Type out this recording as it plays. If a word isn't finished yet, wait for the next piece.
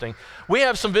We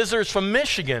have some visitors from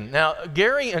Michigan. Now,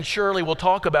 Gary and Shirley will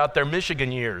talk about their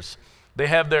Michigan years. They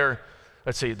have their,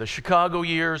 the Chicago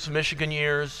years, Michigan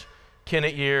years,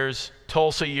 Kennett years,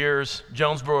 Tulsa years,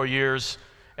 Jonesboro years,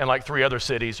 and like 3 other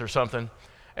cities or something.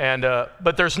 And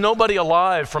but there's nobody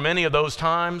alive from any of those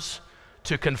times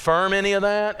to confirm any of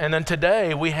that. And then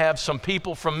today we have some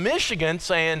people from Michigan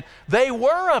saying they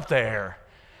were up there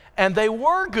and they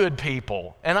were good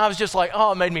people. And I was just like,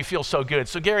 oh, it made me feel so good.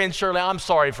 So Gary and Shirley, I'm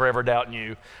sorry for ever doubting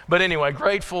you. But anyway,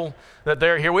 grateful that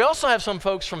they're here. We also have some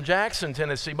folks from Jackson,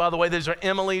 Tennessee. By the way, these are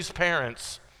Emily's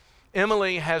parents.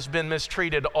 Emily has been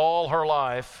mistreated all her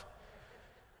life.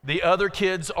 The other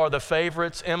kids are the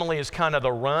favorites. Emily is kind of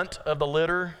the runt of the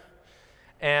litter.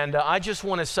 And I just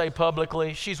want to say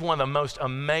publicly, she's one of the most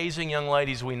amazing young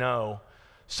ladies we know.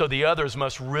 So the others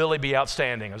must really be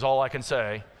outstanding, is all I can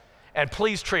say. And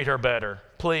please treat her better.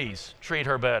 Please treat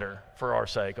her better for our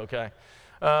sake, okay?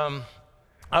 I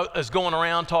was going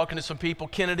around talking to some people.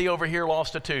 Kennedy over here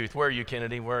lost a tooth. Where are you,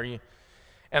 Kennedy? Where are you?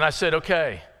 And I said,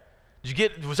 okay,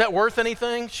 was that worth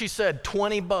anything? She said,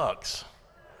 $20.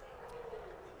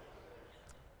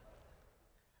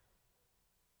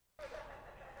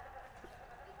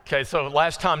 Okay, so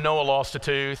last time Noah lost a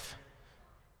tooth,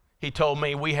 he told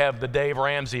me we have the Dave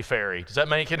Ramsey fairy. Does that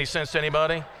make any sense to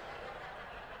anybody?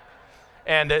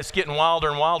 And it's getting wilder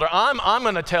and wilder. I'm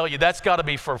going to tell you that's got to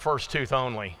be for first tooth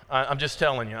only. I'm just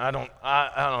telling you. I don't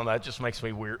know. That just makes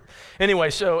me weird.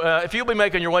 Anyway, so if you'll be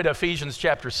making your way to Ephesians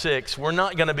chapter 6, we're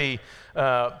not going to be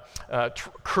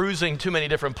cruising too many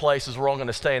different places. We're all going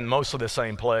to stay in mostly the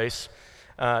same place.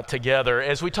 Together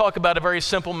as we talk about a very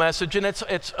simple message, and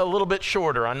it's a little bit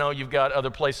shorter. I know you've got other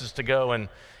places to go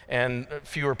and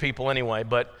fewer people anyway,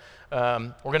 but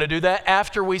we're going to do that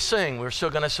after we sing. We're still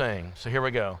going to sing. So here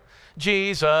we go.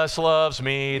 Jesus loves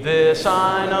me, this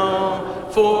I know,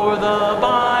 for the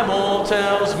Bible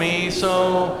tells me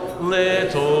so.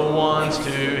 Little ones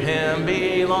to him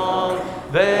belong.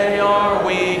 They are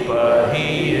weak, but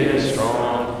he is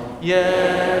strong.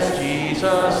 Yes,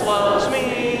 Jesus loves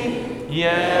me.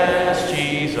 Yes,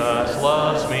 Jesus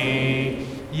loves me.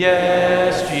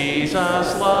 Yes,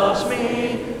 Jesus loves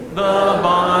me. The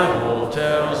Bible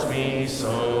tells me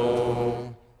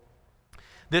so.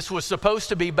 This was supposed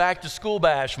to be back to school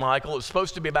bash, Michael. It was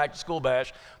supposed to be back to school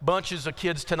bash. Bunches of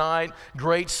kids tonight,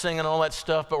 great singing, all that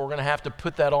stuff, but we're going to have to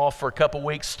put that off for a couple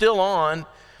weeks. Still on.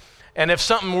 And if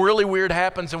something really weird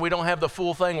happens and we don't have the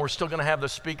full thing, we're still going to have the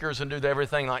speakers and do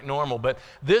everything like normal. But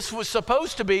this was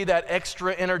supposed to be that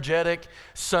extra energetic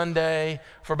Sunday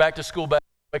for back to school back.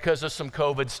 Because of some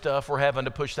COVID stuff, we're having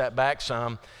to push that back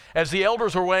some. As the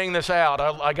elders were weighing this out,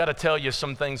 I got to tell you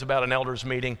some things about an elders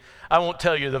meeting. I won't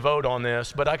tell you the vote on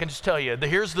this, but I can just tell you,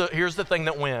 here's the thing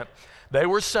that went. They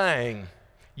were saying,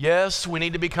 yes, we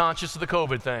need to be conscious of the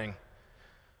COVID thing.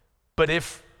 But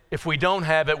if we don't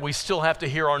have it, we still have to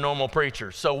hear our normal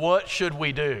preacher. So what should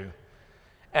we do?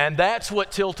 And that's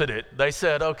what tilted it. They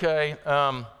said, okay,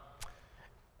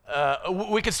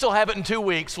 we can still have it in 2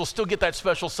 weeks. We'll still get that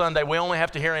special Sunday. We only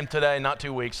have to hear him today, not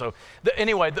 2 weeks. So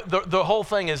anyway, the whole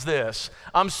thing is this.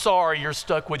 I'm sorry you're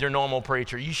stuck with your normal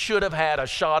preacher. You should have had a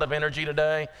shot of energy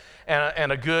today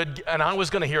and I was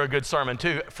going to hear a good sermon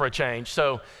too for a change.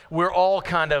 So we're all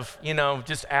kind of,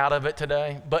 just out of it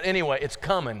today. But anyway, it's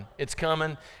coming. It's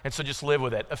coming. And so just live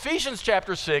with it. Ephesians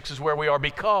chapter 6 is where we are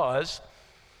because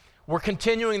we're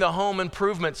continuing the home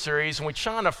improvement series and we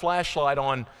shine a flashlight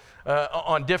on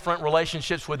different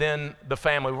relationships within the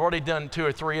family. We've already done 2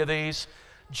 or 3 of these.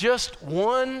 Just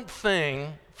one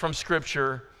thing from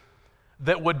Scripture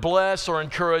that would bless or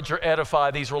encourage or edify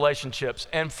these relationships.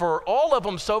 And for all of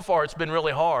them so far, it's been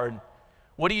really hard.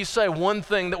 What do you say? One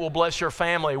thing that will bless your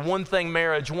family, one thing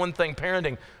marriage, one thing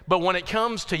parenting. But when it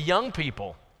comes to young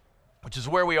people, which is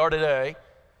where we are today,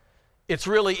 it's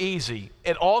really easy.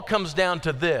 It all comes down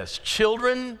to this.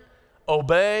 Children,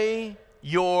 obey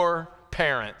your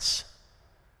parents.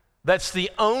 That's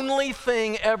the only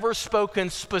thing ever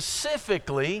spoken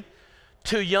specifically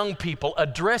to young people,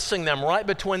 addressing them right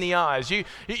between the eyes.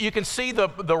 You can see the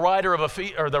writer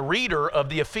the reader of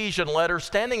the Ephesian letter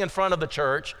standing in front of the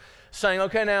church saying,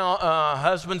 okay, now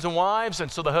husbands and wives,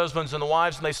 and so the husbands and the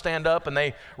wives, and they stand up and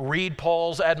they read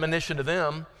Paul's admonition to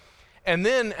them. And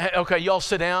then, okay, y'all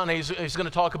sit down. He's going to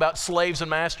talk about slaves and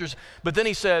masters, but then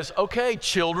he says, okay,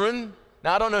 children.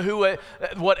 Now, I don't know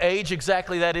what age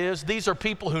exactly that is. These are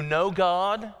people who know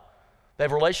God. They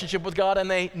have a relationship with God,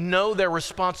 and they know their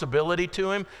responsibility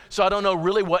to Him. So I don't know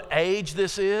really what age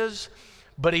this is,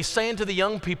 but he's saying to the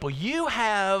young people, you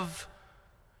have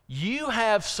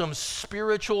some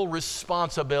spiritual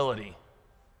responsibility.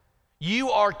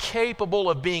 You are capable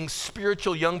of being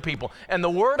spiritual young people. And the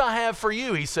word I have for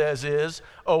you, he says, is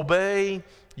obey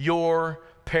your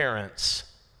parents.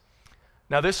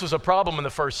 Now, this was a problem in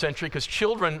the first century because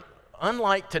children,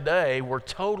 unlike today, were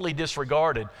totally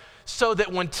disregarded. So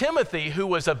that when Timothy, who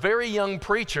was a very young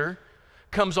preacher,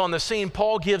 comes on the scene,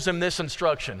 Paul gives him this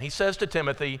instruction. He says to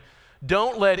Timothy,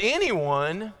 don't let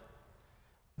anyone,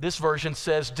 this version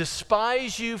says,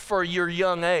 despise you for your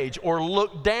young age or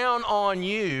look down on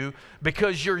you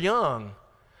because you're young.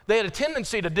 They had a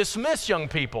tendency to dismiss young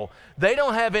people. They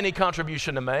don't have any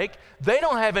contribution to make. They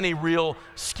don't have any real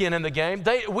skin in the game.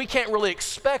 We can't really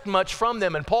expect much from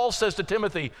them. And Paul says to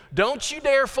Timothy, don't you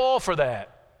dare fall for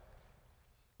that.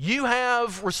 You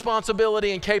have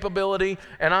responsibility and capability,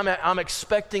 and I'm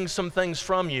expecting some things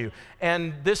from you.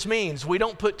 And this means we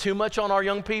don't put too much on our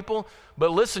young people,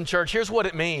 but listen, church, here's what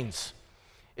it means.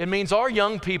 It means our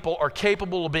young people are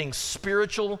capable of being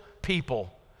spiritual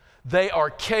people. They are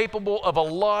capable of a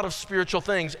lot of spiritual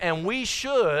things, and we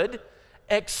should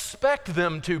expect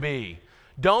them to be.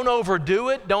 Don't overdo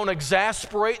it. Don't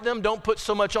exasperate them. Don't put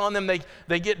so much on them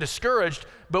they get discouraged.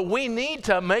 But we need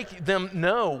to make them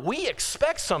know we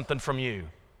expect something from you.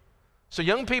 So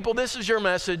young people, this is your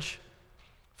message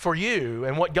for you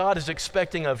and what God is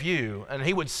expecting of you. And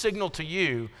he would signal to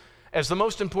you as the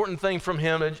most important thing from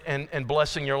him and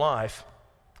blessing your life.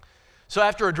 So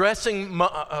after addressing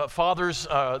fathers,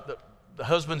 the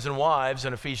husbands and wives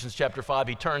in Ephesians chapter 5,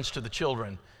 he turns to the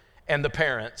children and the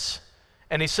parents.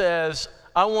 And he says,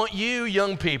 I want you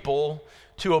young people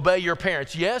to obey your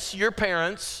parents. Yes, your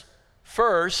parents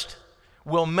first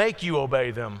will make you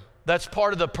obey them. That's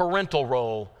part of the parental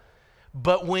role.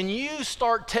 But when you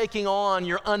start taking on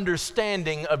your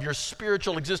understanding of your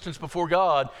spiritual existence before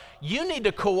God, you need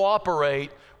to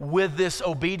cooperate with this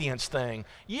obedience thing.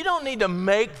 You don't need to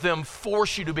make them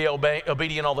force you to be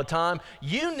obedient all the time.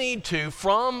 You need to,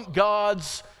 from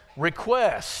God's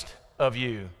request of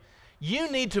you,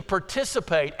 you need to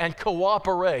participate and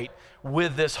cooperate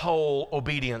with this whole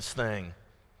obedience thing.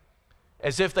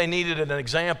 As if they needed an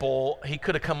example, he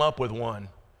could have come up with one.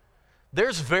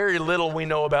 There's very little we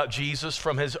know about Jesus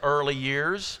from his early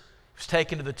years. He was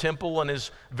taken to the temple in his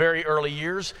very early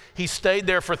years. He stayed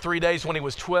there for 3 days when he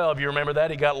was 12. You remember that?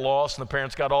 He got lost and the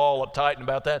parents got all uptight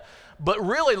about that. But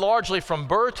really, largely from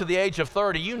birth to the age of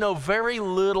 30, you know very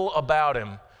little about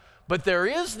him. But there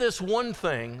is this one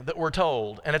thing that we're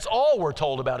told, and it's all we're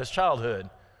told about his childhood.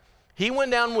 He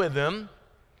went down with them,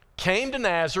 came to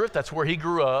Nazareth, that's where he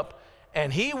grew up,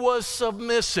 and he was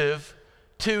submissive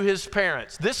to his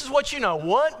parents. This is what you know.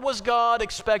 What was God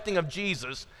expecting of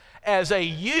Jesus as a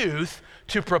youth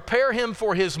to prepare him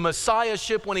for his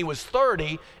messiahship when he was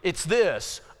 30? It's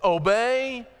this: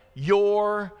 obey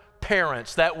your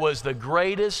parents. That was the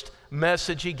greatest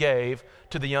message he gave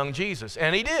to the young Jesus.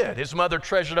 And he did. His mother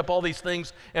treasured up all these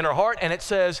things in her heart, and it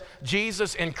says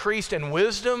Jesus increased in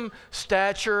wisdom,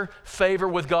 stature, favor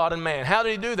with God and man. How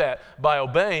did he do that? By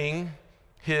obeying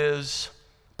his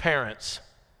parents.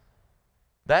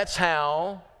 That's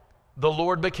how the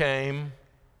Lord became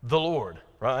the Lord,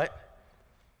 right?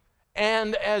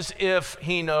 And as if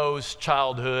he knows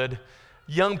childhood,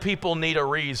 young people need a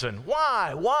reason.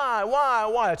 Why?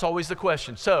 It's always the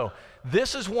question. So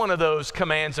this is one of those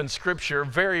commands in Scripture,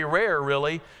 very rare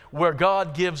really, where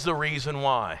God gives the reason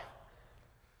why.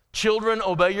 Children,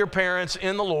 obey your parents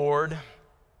in the Lord,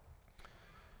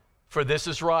 for this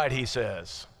is right, he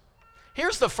says.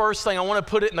 Here's the first thing. I want to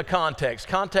put it in the context.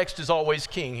 Context is always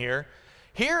king here.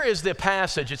 Here is the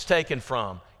passage it's taken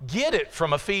from. Get it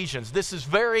from Ephesians. This is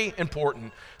very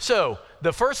important. So,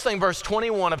 the first thing, verse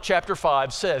 21 of chapter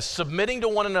 5 says, submitting to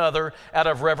one another out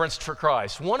of reverence for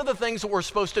Christ. One of the things that we're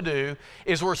supposed to do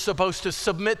is we're supposed to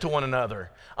submit to one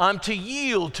another. I'm to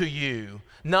yield to you,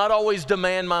 not always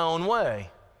demand my own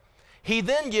way. He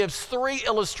then gives 3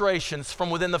 illustrations from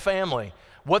within the family.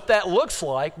 What that looks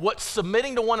like, what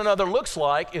submitting to one another looks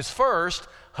like, is first,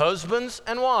 husbands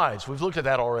and wives. We've looked at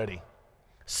that already.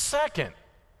 Second,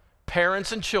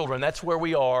 parents and children. That's where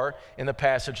we are in the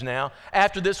passage now.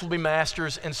 After this will be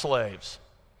masters and slaves.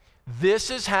 This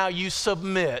is how you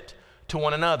submit to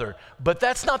one another. But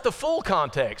that's not the full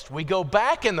context. We go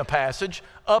back in the passage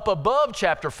up above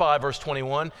chapter 5, verse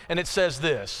 21, and it says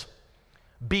this: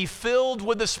 be filled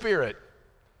with the Spirit.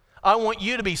 I want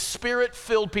you to be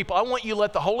Spirit-filled people. I want you to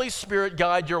let the Holy Spirit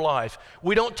guide your life.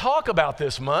 We don't talk about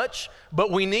this much, but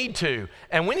we need to.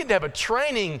 And we need to have a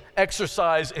training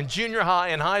exercise in junior high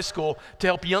and high school to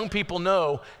help young people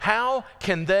know how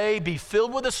can they be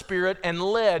filled with the Spirit and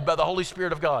led by the Holy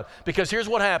Spirit of God. Because here's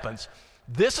what happens.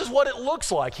 This is what it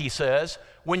looks like, he says,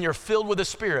 when you're filled with the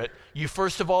Spirit. You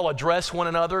first of all address one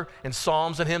another in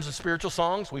psalms and hymns and spiritual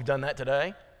songs. We've done that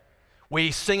today.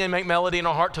 We sing and make melody in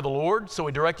our heart to the Lord, so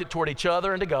we direct it toward each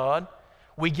other and to God.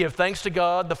 We give thanks to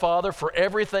God the Father for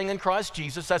everything in Christ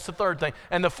Jesus. That's the third thing.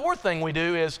 And the fourth thing we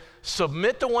do is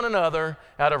submit to one another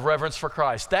out of reverence for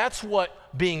Christ. That's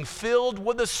what being filled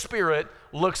with the Spirit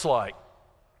looks like.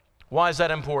 Why is that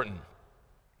important?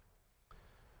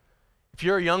 If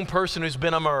you're a young person who's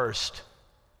been immersed,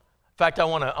 in fact, I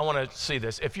want to see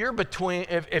this. If you're between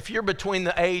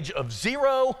the age of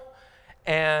 0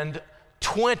 and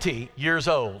 20 years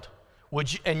old,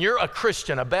 and you're a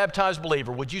Christian, a baptized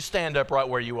believer, would you stand up right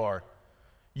where you are?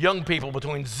 Young people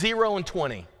between 0 and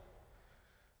 20.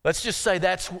 Let's just say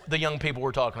that's the young people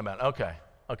we're talking about.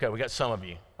 Okay, we got some of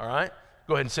you, all right?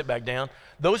 Go ahead and sit back down.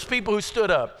 Those people who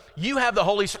stood up, you have the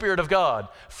Holy Spirit of God.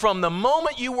 From the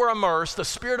moment you were immersed, the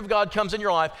Spirit of God comes in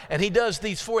your life, and He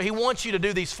wants you to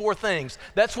do these 4 things.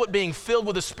 That's what being filled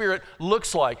with the Spirit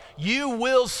looks like. You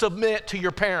will submit to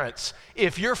your parents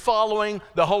if you're following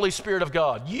the Holy Spirit of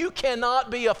God. You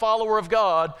cannot be a follower of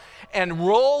God and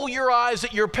roll your eyes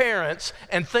at your parents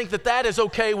and think that that is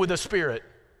okay with the Spirit.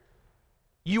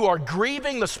 You are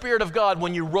grieving the Spirit of God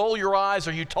when you roll your eyes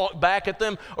or you talk back at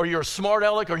them or you're a smart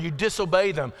aleck or you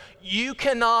disobey them. You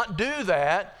cannot do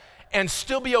that and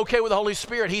still be okay with the Holy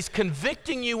Spirit. He's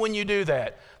convicting you when you do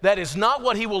that. That is not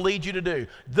what He will lead you to do.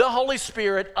 The Holy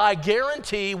Spirit, I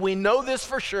guarantee, we know this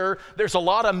for sure. There's a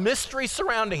lot of mystery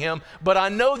surrounding Him, but I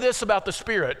know this about the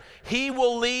Spirit. He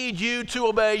will lead you to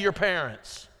obey your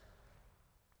parents.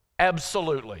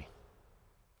 Absolutely.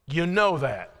 You know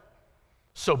that.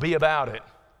 So be about it.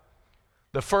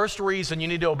 The first reason you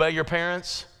need to obey your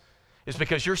parents is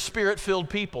because you're Spirit-filled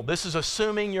people. This is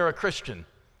assuming you're a Christian.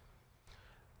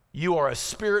 You are a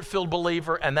Spirit-filled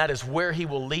believer, and that is where He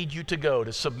will lead you to go,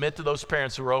 to submit to those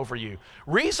parents who are over you.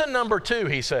 Reason number 2,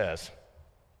 he says,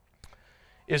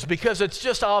 is because it's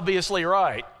just obviously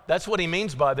right. That's what he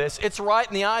means by this. It's right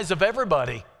in the eyes of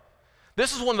everybody.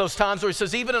 This is one of those times where he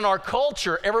says, even in our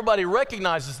culture, everybody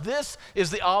recognizes this is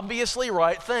the obviously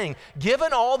right thing.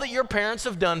 Given all that your parents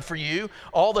have done for you,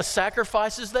 all the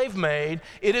sacrifices they've made,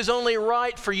 it is only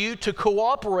right for you to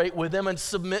cooperate with them and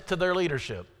submit to their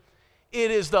leadership.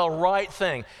 It is the right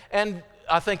thing. And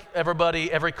I think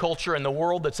every culture in the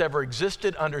world that's ever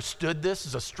existed understood this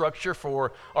as a structure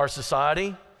for our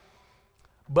society.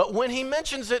 But when he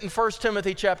mentions it in 1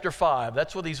 Timothy chapter 5,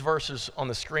 that's what these verses on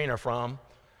the screen are from.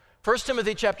 1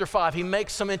 Timothy chapter 5, he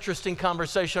makes some interesting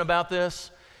conversation about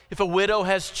this. If a widow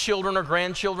has children or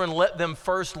grandchildren, let them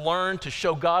first learn to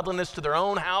show godliness to their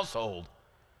own household.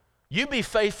 You be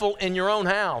faithful in your own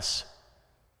house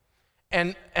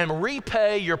and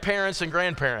repay your parents and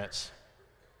grandparents.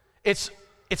 It's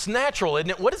natural, isn't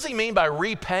it? What does he mean by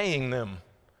repaying them?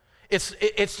 It's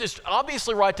just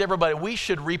obviously right to everybody. We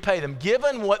should repay them.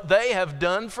 Given what they have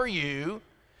done for you,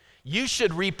 you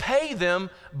should repay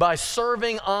them by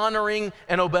serving, honoring,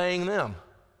 and obeying them.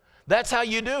 That's how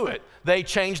you do it. They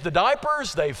changed the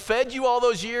diapers. They fed you all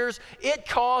those years. It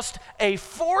cost a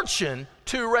fortune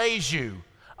to raise you.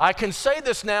 I can say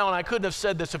this now, and I couldn't have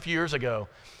said this a few years ago.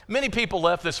 Many people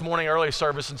left this morning early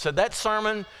service and said, that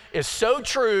sermon is so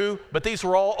true, but these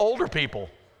were all older people.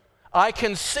 I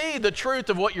can see the truth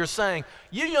of what you're saying.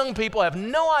 You young people have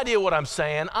no idea what I'm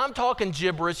saying. I'm talking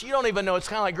gibberish. You don't even know. It's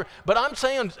kind of like, but I'm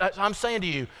saying to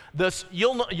you, this,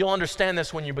 you'll understand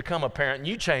this when you become a parent and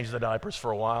you change the diapers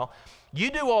for a while.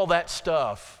 You do all that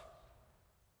stuff.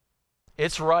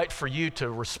 It's right for you to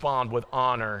respond with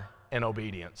honor and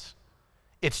obedience.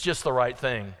 It's just the right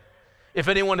thing. If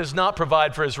anyone does not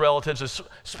provide for his relatives,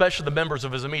 especially the members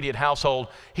of his immediate household,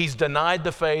 he's denied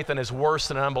the faith and is worse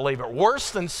than an unbeliever.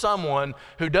 Worse than someone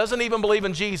who doesn't even believe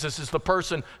in Jesus is the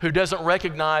person who doesn't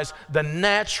recognize the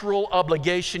natural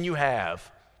obligation you have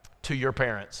to your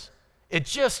parents. It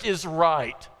just is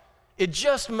right. It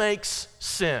just makes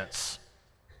sense.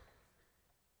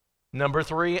 Number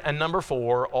 3 and number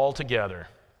 4 all together.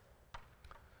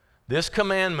 This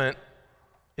commandment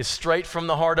is straight from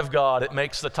the heart of God. It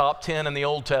makes the top 10 in the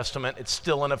Old Testament. It's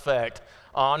still in effect.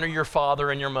 Honor your father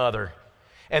and your mother.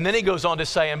 And then he goes on to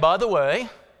say, and by the way,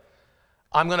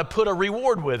 I'm going to put a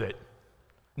reward with it.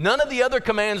 None of the other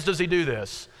commands does he do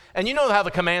this. And you know how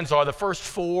the commands are. The first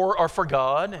 4 are for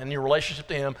God and your relationship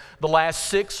to Him. The last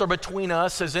 6 are between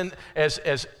us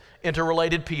as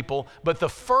interrelated people. But the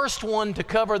first one to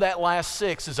cover that last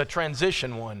 6 is a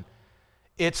transition one.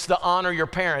 It's the honor your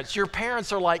parents. Your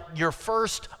parents are like your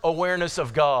first awareness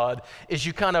of God is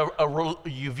you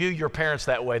you view your parents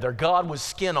that way. They're God with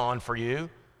skin on for you.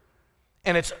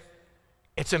 And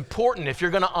It's important, if you're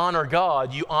going to honor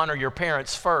God, you honor your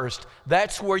parents first.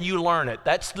 That's where you learn it.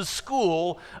 That's the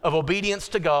school of obedience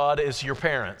to God, is your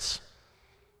parents.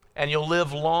 And you'll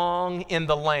live long in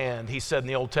the land, he said in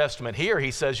the Old Testament. Here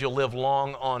he says you'll live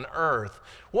long on earth.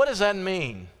 What does that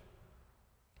mean?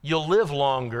 You'll live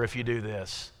longer if you do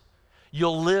this.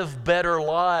 You'll live better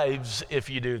lives if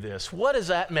you do this. What does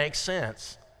that make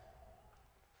sense?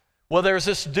 Well, there's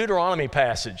this Deuteronomy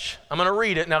passage. I'm going to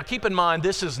read it. Now, keep in mind,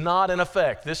 this is not in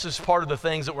effect. This is part of the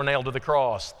things that were nailed to the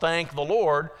cross. Thank the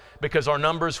Lord, because our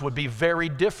numbers would be very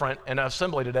different in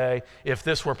assembly today if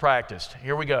this were practiced.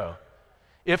 Here we go.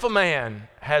 If a man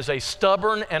has a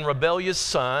stubborn and rebellious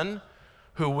son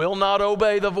who will not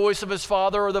obey the voice of his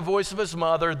father or the voice of his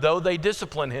mother, though they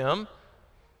discipline him,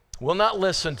 will not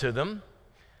listen to them,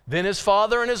 then his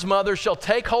father and his mother shall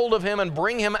take hold of him and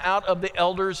bring him out of the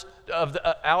elders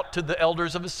out to the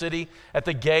elders of the city at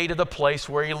the gate of the place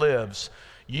where he lives.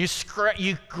 You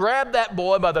grab that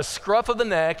boy by the scruff of the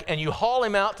neck and you haul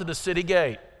him out to the city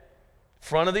gate,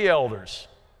 front of the elders.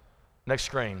 Next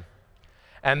screen.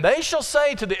 And they shall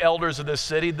say to the elders of this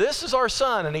city, this is our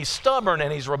son, and he's stubborn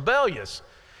and he's rebellious.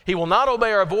 He will not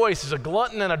obey our voice. He's a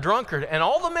glutton and a drunkard. And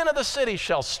all the men of the city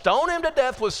shall stone him to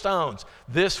death with stones.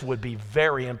 This would be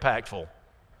very impactful.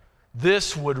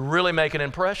 This would really make an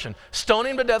impression. Stone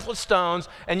him to death with stones,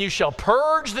 and you shall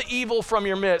purge the evil from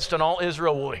your midst, and all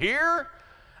Israel will hear,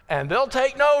 and they'll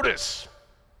take notice.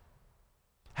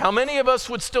 How many of us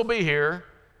would still be here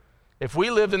if we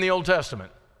lived in the Old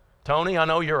Testament? Tony, I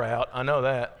know you're out. I know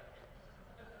that.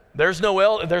 There's no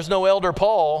Elder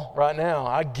Paul right now.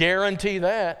 I guarantee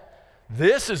that.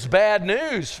 This is bad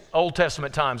news, Old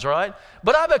Testament times, right?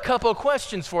 But I have a couple of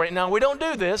questions for you. Now, we don't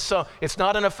do this, so it's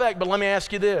not in effect, but let me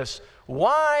ask you this.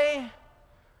 Why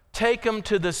take them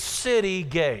to the city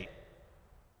gate?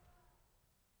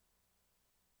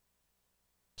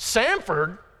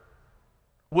 Sanford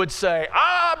would say,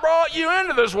 I brought you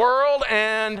into this world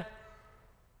and,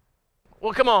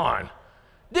 well, come on.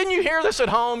 Didn't you hear this at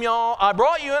home, y'all? I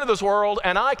brought you into this world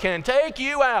and I can take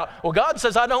you out. Well, God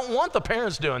says I don't want the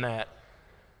parents doing that.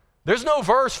 There's no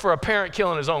verse for a parent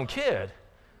killing his own kid.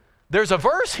 There's a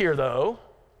verse here, though,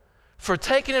 for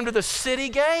taking him to the city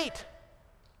gate.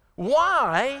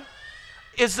 Why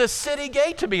is the city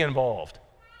gate to be involved?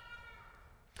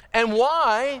 And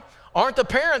why aren't the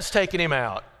parents taking him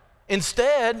out?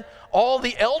 Instead, all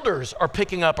the elders are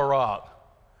picking up a rock.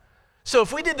 So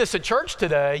if we did this at church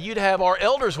today, you'd have our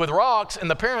elders with rocks and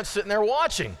the parents sitting there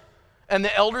watching. And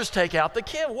the elders take out the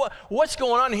kid. What's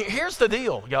going on here? Here's the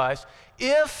deal, guys.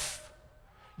 If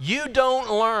you don't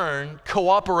learn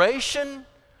cooperation,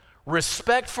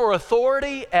 respect for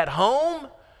authority at home,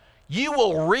 you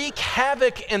will wreak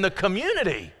havoc in the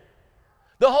community.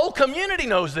 The whole community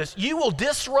knows this. You will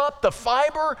disrupt the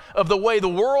fiber of the way the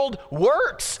world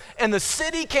works, and the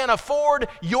city can't afford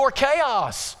your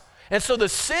chaos. And so the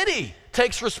city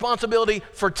takes responsibility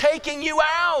for taking you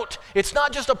out. It's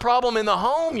not just a problem in the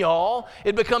home, y'all.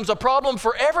 It becomes a problem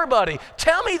for everybody.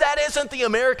 Tell me that isn't the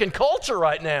American culture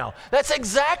right now. That's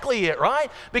exactly it,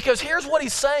 right? Because here's what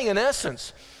he's saying in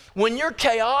essence. When you're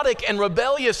chaotic and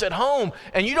rebellious at home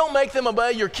and you don't make them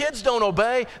obey, your kids don't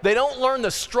obey, they don't learn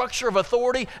the structure of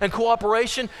authority and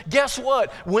cooperation, guess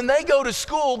what? When they go to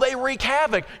school, they wreak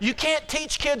havoc. You can't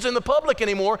teach kids in the public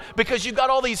anymore because you've got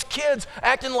all these kids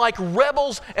acting like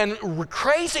rebels and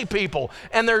crazy people,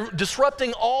 and they're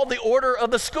disrupting all the order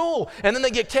of the school. And then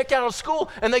they get kicked out of school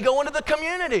and they go into the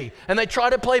community and they try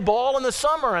to play ball in the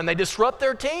summer and they disrupt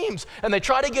their teams and they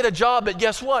try to get a job, but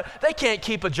guess what? They can't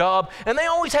keep a job, and they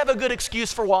always have a good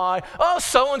excuse for why. Oh,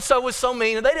 so-and-so was so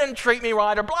mean and they didn't treat me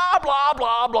right, or blah, blah,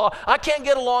 blah, blah. I can't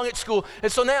get along at school.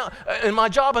 And so now in my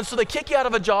job, and so they kick you out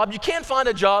of a job. You can't find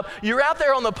a job. You're out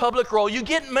there on the public roll. You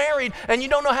get married and you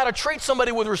don't know how to treat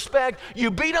somebody with respect.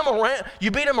 You beat them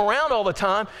around all the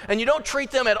time, and you don't treat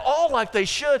them at all like they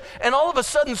should. And all of a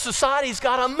sudden, society's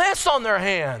got a mess on their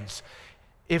hands.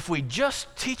 If we just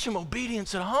teach them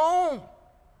obedience at home,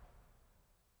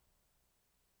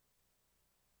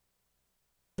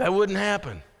 that wouldn't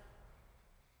happen.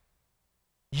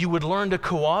 You would learn to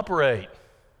cooperate.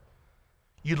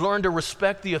 You'd learn to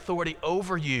respect the authority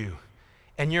over you.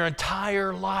 And your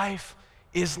entire life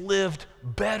is lived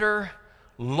better,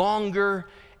 longer,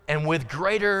 and with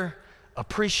greater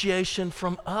appreciation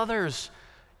from others.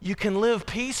 You can live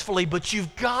peacefully, but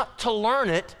you've got to learn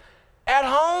it at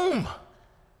home.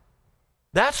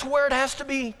 That's where it has to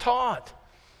be taught.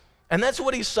 And that's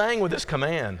what he's saying with this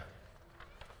command.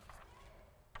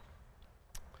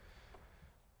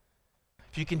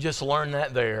 If you can just learn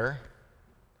that there,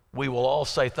 we will all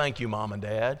say thank you, Mom and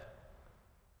Dad,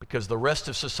 because the rest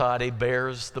of society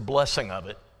bears the blessing of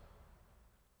it.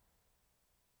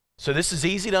 So this is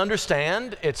easy to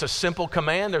understand. It's a simple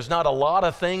command. There's not a lot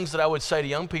of things that I would say to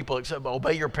young people except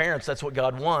obey your parents. That's what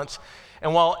God wants.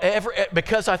 And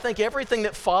because I think everything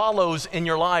that follows in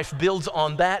your life builds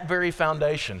on that very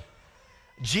foundation.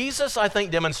 Jesus, I think,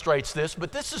 demonstrates this,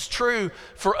 but this is true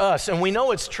for us, and we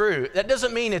know it's true. That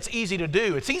doesn't mean it's easy to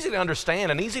do. It's easy to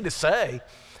understand and easy to say,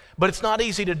 but it's not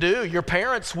easy to do. Your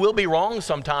parents will be wrong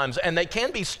sometimes, and they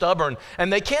can be stubborn,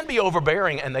 and they can be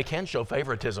overbearing, and they can show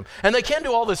favoritism, and they can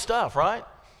do all this stuff, right?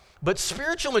 But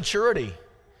spiritual maturity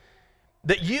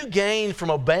that you gain from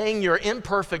obeying your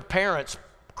imperfect parents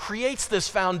creates this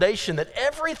foundation that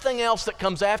everything else that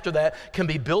comes after that can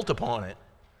be built upon it.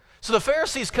 So the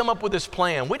Pharisees come up with this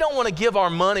plan. We don't want to give our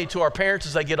money to our parents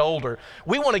as they get older.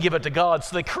 We want to give it to God.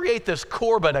 So they create this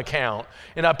Corban account.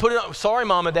 And I put it up, sorry,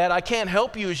 Mom and Dad, I can't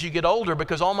help you as you get older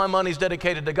because all my money's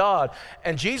dedicated to God.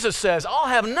 And Jesus says, I'll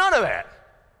have none of that.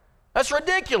 That's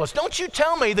ridiculous. Don't you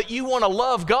tell me that you want to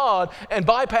love God and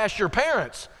bypass your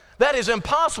parents. That is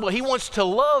impossible. He wants to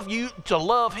love you, to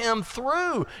love Him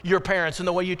through your parents and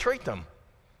the way you treat them.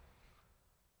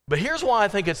 But here's why I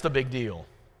think it's the big deal.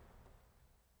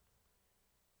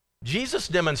 Jesus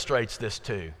demonstrates this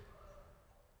too.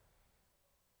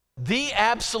 The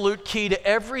absolute key to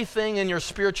everything in your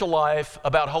spiritual life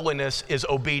about holiness is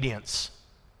obedience.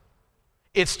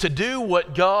 It's to do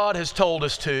what God has told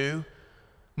us to,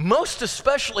 most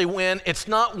especially when it's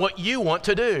not what you want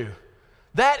to do.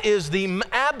 That is the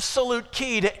absolute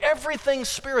key to everything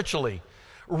spiritually.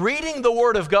 Reading the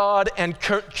Word of God and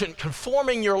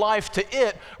conforming your life to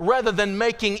it rather than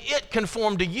making it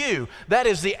conform to you. That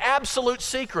is the absolute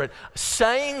secret.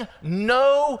 Saying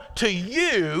no to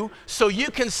you so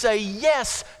you can say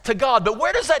yes to God. But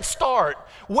where does that start?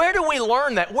 Where do we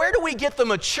learn that? Where do we get the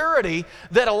maturity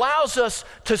that allows us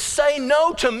to say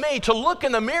no to me, to look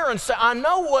in the mirror and say, I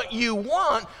know what you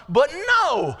want, but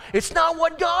no, it's not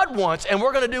what God wants, and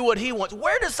we're going to do what He wants.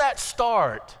 Where does that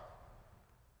start?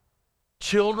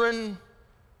 Children,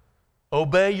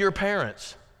 obey your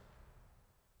parents.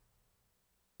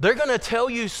 They're going to tell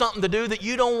you something to do that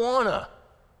you don't want to.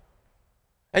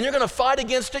 And you're going to fight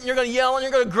against it, and you're going to yell, and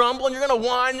you're going to grumble, and you're going to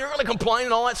whine, and you're going to complain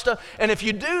and all that stuff. And if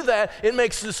you do that, it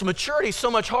makes this maturity so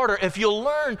much harder. If you'll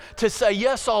learn to say,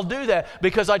 yes, I'll do that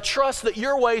because I trust that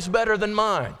your way's better than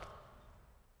mine.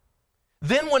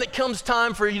 Then when it comes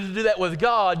time for you to do that with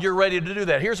God, you're ready to do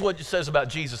that. Here's what it says about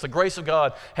Jesus. The grace of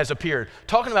God has appeared.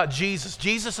 Talking about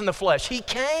Jesus in the flesh. He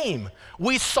came.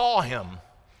 We saw Him.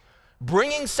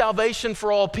 Bringing salvation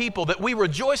for all people that we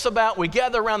rejoice about, we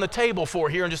gather around the table for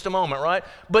here in just a moment, right?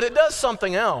 But it does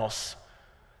something else.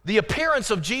 The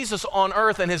appearance of Jesus on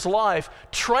earth and His life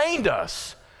trained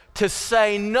us to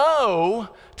say no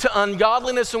to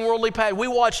ungodliness and worldly passion. We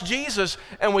watch Jesus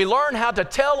and we learn how to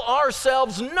tell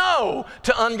ourselves no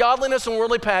to ungodliness and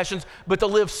worldly passions, but to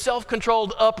live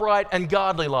self-controlled, upright, and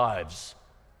godly lives.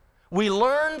 We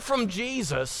learn from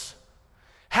Jesus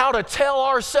how to tell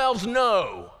ourselves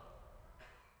no.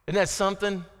 Isn't that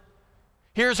something?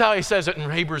 Here's how He says it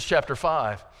in Hebrews chapter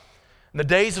 5. In the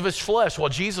days of His flesh, while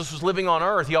Jesus was living on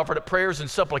earth, He offered up prayers and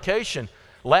supplication,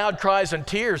 loud cries and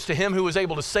tears to Him who was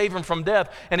able to save Him from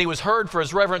death, and He was heard for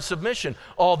His reverent submission.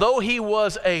 Although He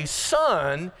was a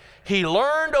son, He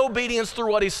learned obedience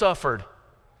through what He suffered.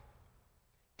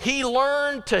 He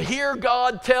learned to hear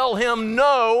God tell Him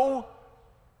no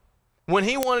when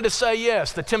He wanted to say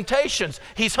yes. The temptations,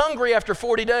 He's hungry after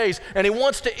 40 days and He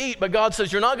wants to eat, but God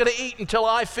says, you're not going to eat until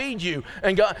I feed you.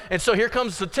 And so here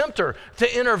comes the tempter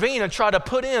to intervene and try to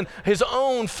put in his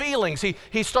own feelings.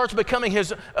 He starts becoming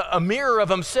a mirror of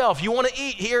himself. You want to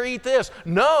eat? Here, eat this.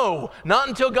 No, not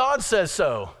until God says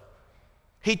so.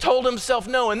 He told Himself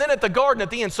no. And then at the garden at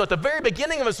the end, so at the very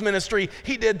beginning of His ministry,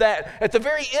 He did that. At the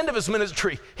very end of His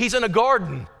ministry, He's in a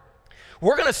garden.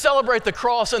 We're going to celebrate the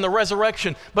cross and the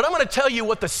resurrection, but I'm going to tell you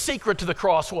what the secret to the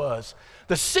cross was.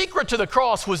 The secret to the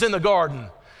cross was in the garden.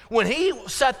 When He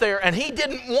sat there and He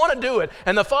didn't want to do it,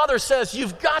 and the Father says,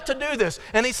 you've got to do this.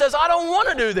 And He says, I don't want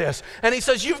to do this. And He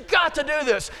says, you've got to do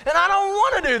this. And I don't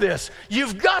want to do this.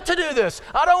 You've got to do this.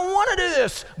 I don't want to do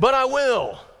this, but I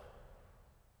will.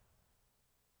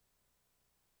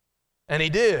 And He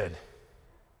did.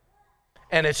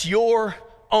 And it's your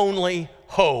only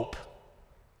hope.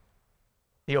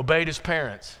 He obeyed His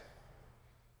parents.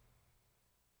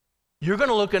 You're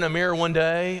going to look in a mirror one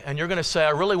day and you're going to say,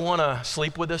 I really want to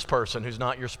sleep with this person who's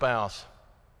not your spouse.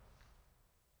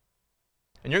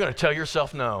 And you're going to tell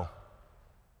yourself no.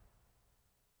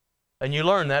 And you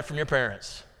learn that from your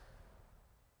parents.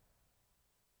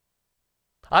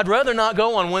 I'd rather not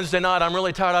go on Wednesday night. I'm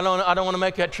really tired. I don't want to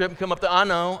make that trip and come up there. I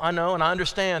know, and I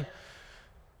understand.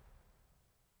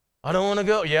 I don't want to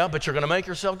go. Yeah, but you're going to make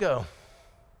yourself go.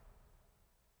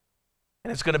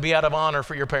 And it's going to be out of honor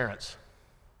for your parents.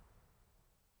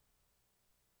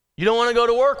 You don't want to go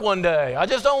to work one day. I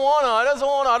just don't want to.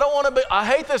 I don't want to be. I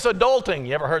hate this adulting.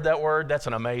 You ever heard that word? That's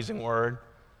an amazing word.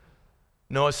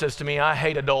 Noah says to me, I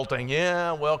hate adulting.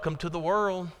 Yeah, welcome to the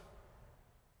world.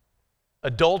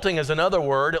 Adulting is another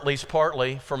word, at least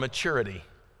partly, for maturity,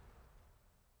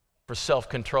 for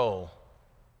self-control.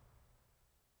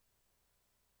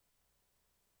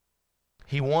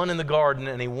 He won in the garden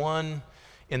and he won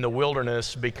in the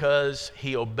wilderness because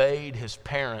he obeyed his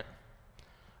parent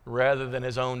rather than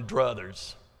his own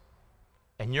druthers.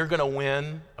 And you're going to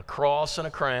win a cross and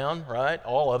a crown, right?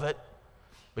 All of it,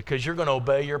 because you're going to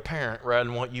obey your parent rather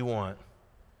than what you want.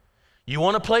 You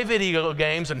want to play video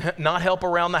games and not help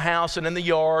around the house and in the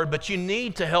yard, but you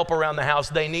need to help around the house.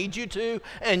 They need you to,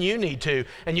 and you need to.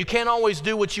 And you can't always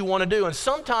do what you want to do. And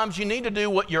sometimes you need to do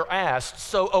what you're asked,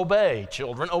 so obey,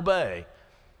 children, obey.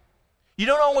 You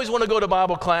don't always want to go to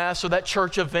Bible class or that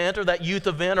church event or that youth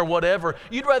event or whatever.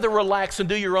 You'd rather relax and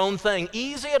do your own thing,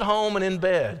 easy at home and in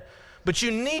bed. But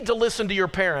you need to listen to your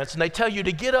parents, and they tell you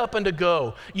to get up and to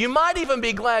go. You might even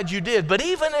be glad you did, but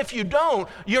even if you don't,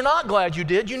 you're not glad you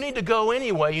did. You need to go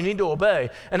anyway. You need to obey.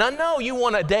 And I know you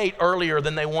want to date earlier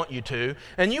than they want you to,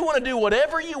 and you want to do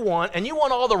whatever you want, and you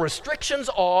want all the restrictions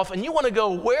off, and you want to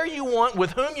go where you want,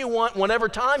 with whom you want, whenever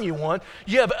time you want.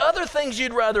 You have other things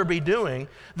you'd rather be doing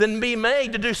than be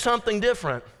made to do something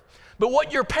different. But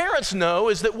what your parents know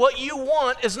is that what you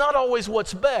want is not always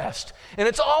what's best. And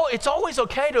it's always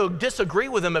okay to disagree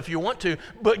with them if you want to,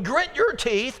 but grit your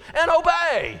teeth and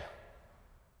obey.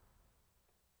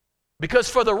 Because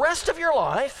for the rest of your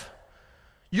life,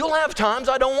 you'll have times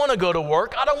I don't want to go to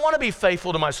work. I don't want to be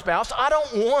faithful to my spouse. I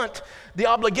don't want the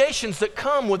obligations that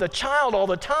come with a child all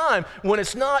the time when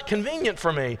it's not convenient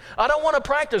for me. I don't want to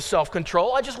practice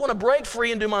self-control. I just want to break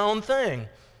free and do my own thing.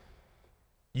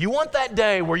 You want that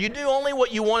day where you do only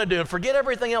what you want to do and forget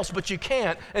everything else, but you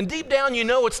can't. And deep down, you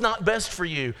know it's not best for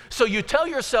you. So you tell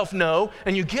yourself no,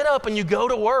 and you get up and you go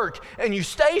to work, and you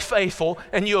stay faithful,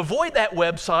 and you avoid that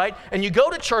website, and you go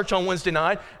to church on Wednesday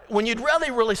night when you'd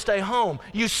rather really stay home.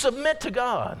 You submit to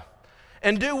God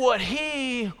and do what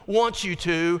He wants you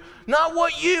to, not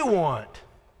what you want.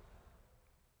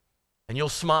 And you'll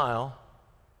smile,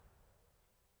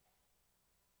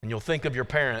 and you'll think of your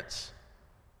parents,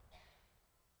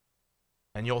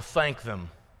 and you'll thank them,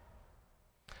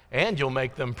 and you'll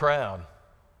make them proud,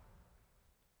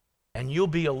 and you'll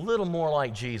be a little more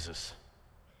like Jesus,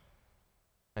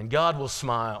 and God will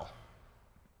smile.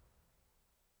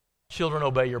 Children,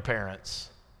 obey your parents.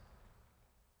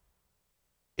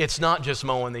 It's not just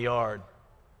mowing the yard.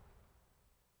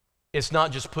 It's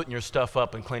not just putting your stuff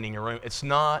up and cleaning your room. It's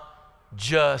not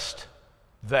just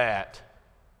that.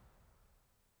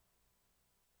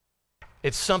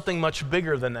 It's something much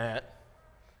bigger than that.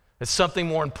 It's something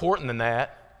more important than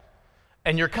that.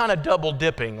 And you're kind of double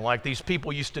dipping like these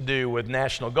people used to do with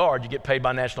National Guard. You get paid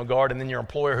by National Guard, and then your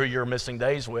employer who you're missing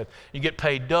days with, you get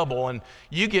paid double, and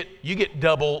you get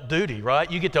double duty, right?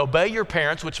 You get to obey your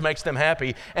parents, which makes them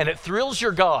happy, and it thrills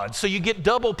your God. So you get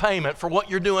double payment for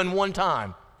what you're doing one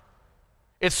time.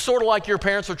 It's sort of like your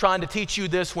parents are trying to teach you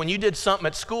this when you did something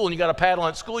at school and you got a paddle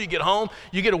at school, you get home,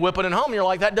 you get a whipping at home, and you're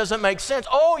like, that doesn't make sense.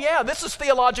 Oh yeah, this is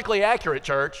theologically accurate,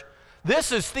 church.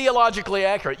 This is theologically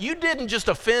accurate. You didn't just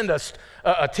offend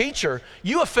a teacher,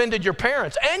 you offended your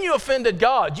parents and you offended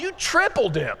God. You triple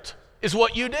dipped is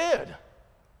what you did.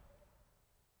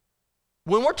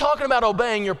 When we're talking about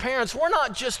obeying your parents, we're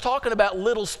not just talking about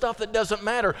little stuff that doesn't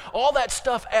matter. All that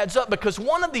stuff adds up because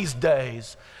one of these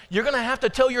days, you're going to have to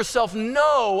tell yourself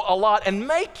no a lot and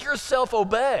make yourself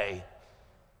obey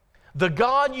the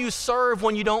God you serve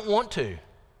when you don't want to.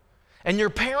 And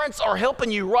your parents are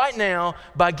helping you right now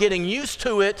by getting used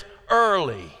to it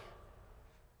early.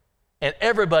 And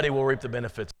everybody will reap the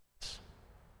benefits.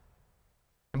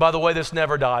 And by the way, this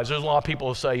never dies. There's a lot of people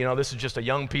who say, this is just a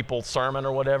young people sermon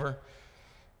or whatever.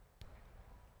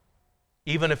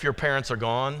 Even if your parents are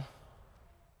gone,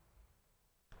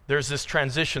 there's this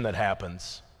transition that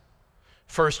happens.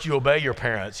 First, you obey your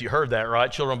parents. You heard that,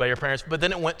 right? Children obey your parents. But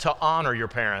then it went to honor your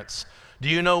parents. Do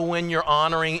you know when your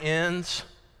honoring ends?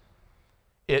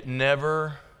 It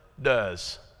never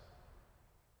does.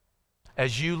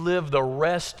 As you live the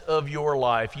rest of your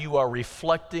life, you are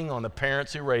reflecting on the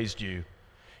parents who raised you.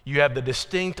 You have the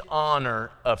distinct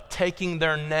honor of taking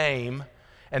their name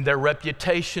and their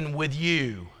reputation with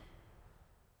you.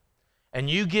 And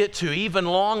you get to, even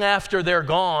long after they're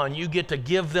gone, you get to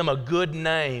give them a good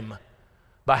name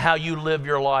by how you live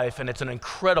your life, and it's an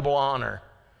incredible honor.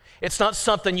 It's not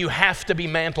something you have to be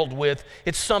mantled with.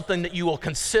 It's something that you will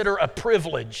consider a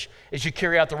privilege as you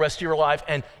carry out the rest of your life.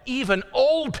 And even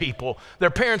old people, their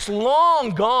parents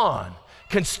long gone,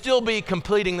 can still be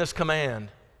completing this command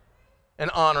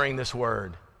and honoring this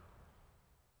word.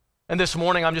 And this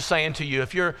morning, I'm just saying to you,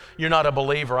 if you're not a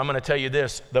believer, I'm going to tell you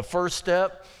this. The first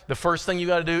step, the first thing you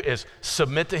got to do is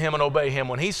submit to Him and obey Him.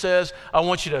 When He says, I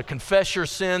want you to confess your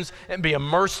sins and be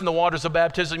immersed in the waters of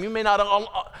baptism, you may not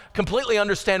completely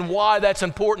understand why that's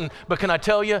important, but can I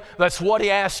tell you, that's what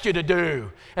He asked you to do.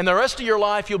 And the rest of your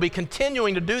life, you'll be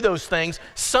continuing to do those things.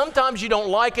 Sometimes you don't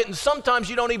like it, and sometimes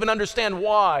you don't even understand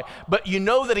why, but you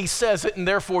know that He says it, and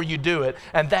therefore you do it.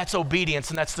 And that's obedience,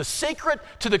 and that's the secret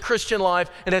to the Christian life,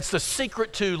 and it's the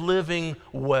secret to living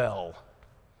well.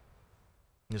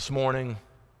 This morning, if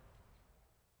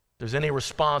there's any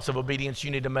response of obedience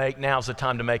you need to make, now's the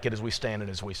time to make it as we stand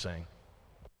and as we sing.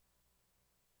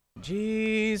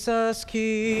 Jesus,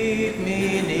 keep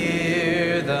me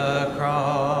near the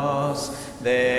cross. There